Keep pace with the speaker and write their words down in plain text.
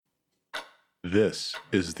This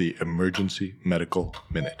is the Emergency Medical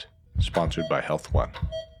Minute, sponsored by Health One.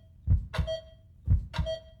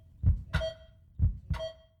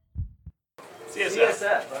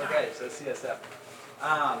 CSF. Okay, so CSF.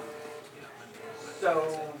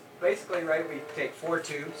 So basically, right, we take 4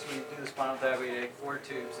 tubes. We do the spinal tap. We take 4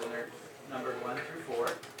 tubes, and they're numbered 1 through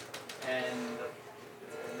 4, and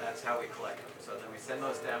that's how we collect them. So then we send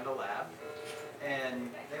those down to lab, and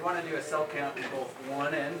they want to do a cell count in both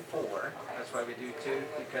 1 and 4. That's why we do 2,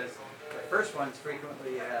 because the first ones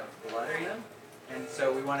frequently have blood in them, and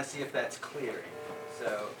so we want to see if that's clearing.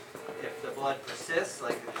 So if the blood persists,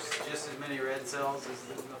 like there's just as many red cells as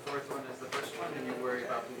in the 4th one as the first one, then you worry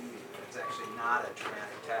about bleeding. It's actually not a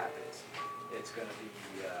traumatic tap. It's going to be,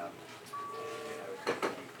 it could be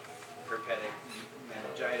herpetic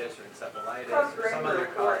meningitis or encephalitis or some other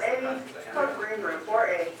cause.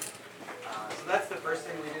 So that's the first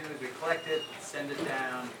thing we do is we collect it, send it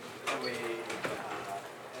down, and and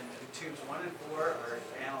tubes 1 and 4 are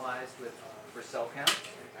analyzed for cell count.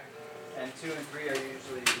 And 2 and 3 are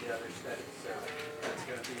usually the other studies. So that's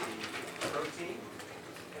going to be protein.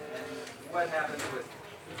 And what happens with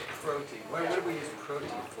protein? What do we use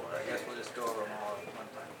protein for? I guess we'll just go over them all at one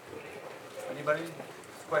time. Anybody?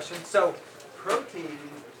 Questions? So protein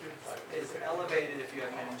is elevated if you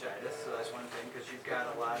have meningitis. So that's one thing, because you've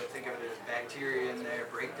got a lot of, think of it as bacteria in there,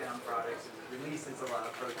 breakdown products, and it releases a lot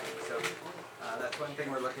of protein. So that's one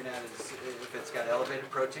thing we're looking at is if it's got elevated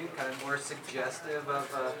protein, kind of more suggestive of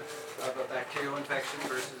a bacterial infection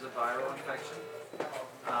versus a viral infection.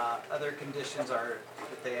 Other conditions are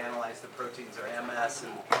that they analyze the proteins are MS,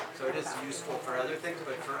 and so it is useful for other things.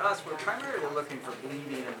 But for us, we're primarily looking for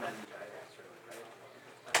bleeding and meningitis, right?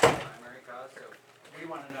 That's the primary cause. So we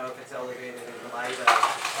want to know if it's elevated in light of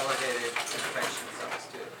elevated infection cells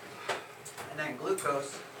too. And then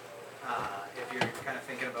glucose. If you're kind of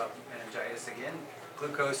thinking about meningitis again,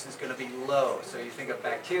 glucose is going to be low. So you think of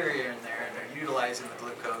bacteria in there, and they're utilizing the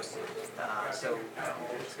glucose, so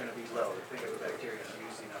it's going to be low. Think of the bacteria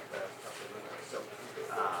using up the glucose. So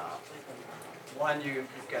one, you've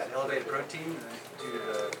got elevated protein, and then 2,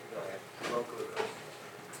 the low glucose.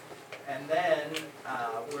 And then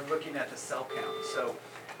we're looking at the cell count. So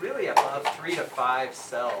really above 3 to 5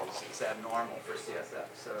 cells is abnormal for CSF.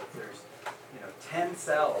 So if there's 10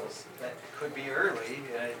 cells, that could be early,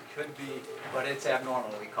 and it could be, but it's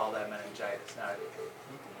abnormal. We call that meningitis. Now,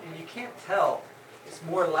 you can't tell. It's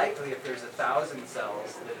more likely if there's 1,000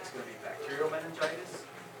 cells that it's going to be bacterial meningitis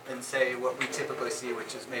than say what we typically see,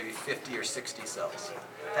 which is maybe 50 or 60 cells.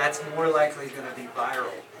 That's more likely going to be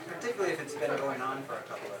viral, particularly if it's been going on for a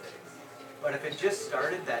couple of days. But if it just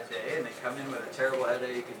started that day and they come in with a terrible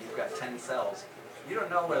headache and you've got 10 cells, you don't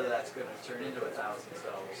know whether that's going to turn into 1,000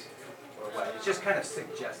 cells or what. It's just kind of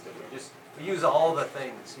suggestive. We use all the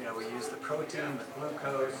things. We use the protein, the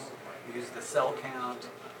glucose, we use the cell count.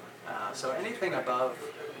 So anything above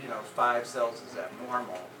 5 cells is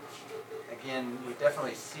abnormal. Again, we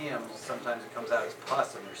definitely see them. Sometimes it comes out as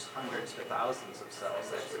pus, and there's hundreds to thousands of cells.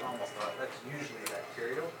 That's usually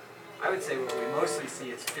bacterial. I would say what we mostly see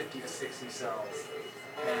is 50 to 60 cells,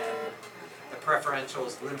 and the preferential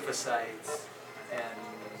is lymphocytes, and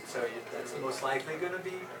so that's most likely going to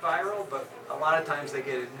be viral, but a lot of times they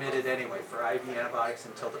get admitted anyway for IV antibiotics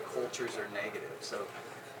until the cultures are negative. So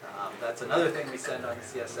that's another thing we send on the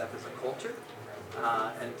CSF is a culture,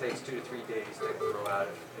 and it takes 2 to 3 days to grow out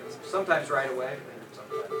of it. It's sometimes right away, and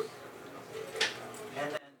sometimes.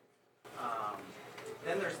 And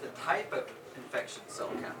then there's the type of infection, cell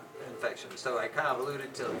count infection. So I kind of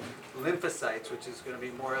alluded to lymphocytes, which is going to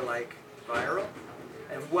be more like viral,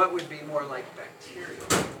 and what would be more like bacterial?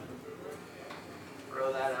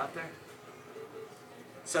 Throw that out there.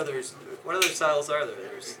 So what other cells are there?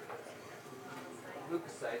 There's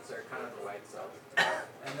leukocytes are kind of the white cells,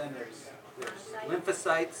 and then there's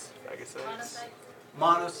lymphocytes,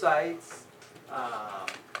 monocytes,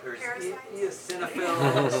 there's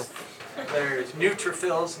eosinophils, there's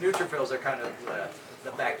neutrophils. Neutrophils are kind of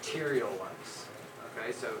the bacterial ones.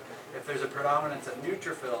 Okay, so if there's a predominance of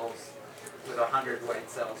neutrophils with 100 white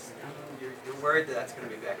cells, you're worried that that's going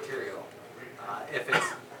to be bacterial. If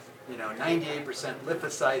it's 98%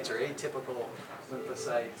 lymphocytes or atypical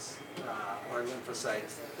lymphocytes or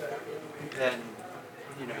lymphocytes, then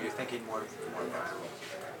you're thinking more viral.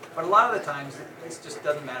 But a lot of the times this just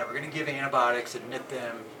doesn't matter. We're going to give antibiotics, admit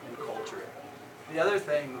them, and culture it. The other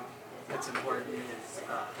thing that's important is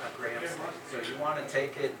a gram slug. So you want to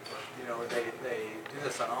take it. They do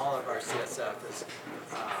this on all of our CSF. Is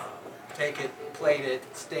take it, plate it,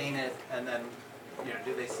 stain it, and then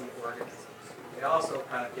do they see organisms? They also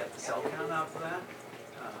kind of get the cell count out for that.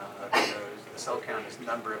 the cell count is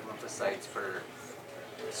number of lymphocytes per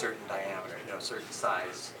certain diameter, certain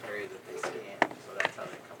size area that they scan. So that's how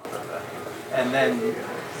they come up with that. And then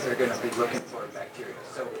they're going to be looking for bacteria.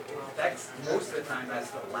 So that's most of the time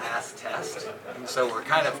that's the last test. And so we're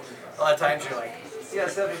kind of, a lot of times you're like,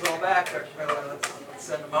 CSF is all back, Dr. Miller, let's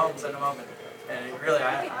send them home. And it really,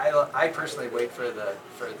 I personally wait for the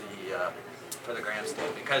gram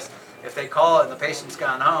stain, because if they call and the patient's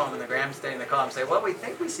gone home and the gram stain, they call and say, well, we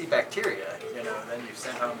think we see bacteria, then you've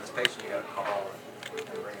sent home this patient, you got to call and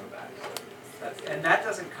bring them back. And that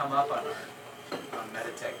doesn't come up on our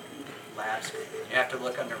Meditech lab screen. You have to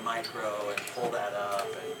look under micro and pull that up,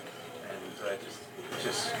 and it's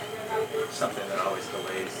just something that always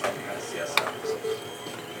delays some kind of CSF.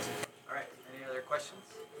 All right, any other questions?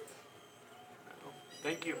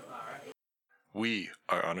 Thank you. All right. We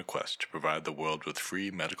are on a quest to provide the world with free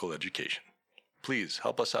medical education. Please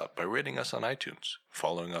help us out by rating us on iTunes,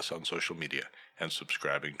 following us on social media, and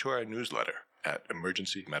subscribing to our newsletter at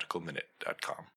emergencymedicalminute.com.